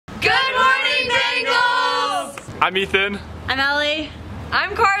Good morning, Bengals! I'm Ethan. I'm Ellie.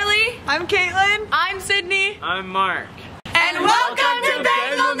 I'm Carly. I'm Caitlin. I'm Sydney. I'm Mark. And welcome to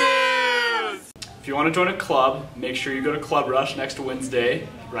Bengal News! If you want to join a club, make sure you go to Club Rush next Wednesday,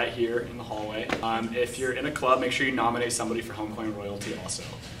 right here in the hallway. If you're in a club, make sure you nominate somebody for homecoming royalty also.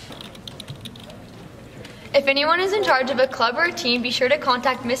 If anyone is in charge of a club or a team, be sure to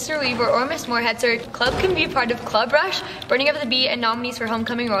contact Mr. Weaver or Miss Moorhead so your club can be part of Club Rush, Burning of the Bee, and nominees for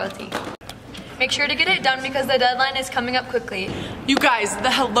homecoming royalty. Make sure to get it done because the deadline is coming up quickly. You guys,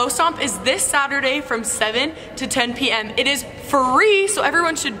 the Hello Stomp is this Saturday from 7 to 10 p.m. It is free, so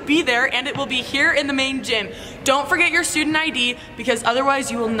everyone should be there, and it will be here in the main gym. Don't forget your student ID because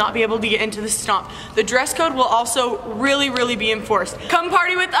otherwise you will not be able to get into the stomp. The dress code will also really be enforced. Come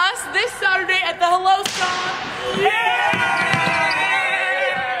party with us this Saturday at the Hello Stomp! Yeah!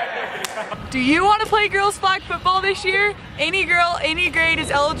 Do you want to play girls flag football this year? Any girl, any grade is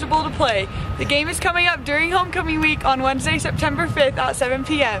eligible to play. The game is coming up during homecoming week on Wednesday, September 5th at 7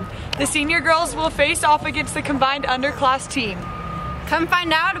 p.m. The senior girls will face off against the combined underclass team. Come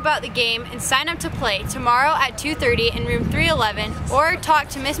find out about the game and sign up to play tomorrow at 2:30 in room 311 or talk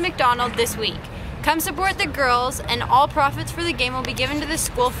to Miss McDonald this week. Come support the girls and all profits for the game will be given to the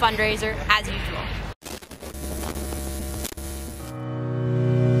school fundraiser as usual.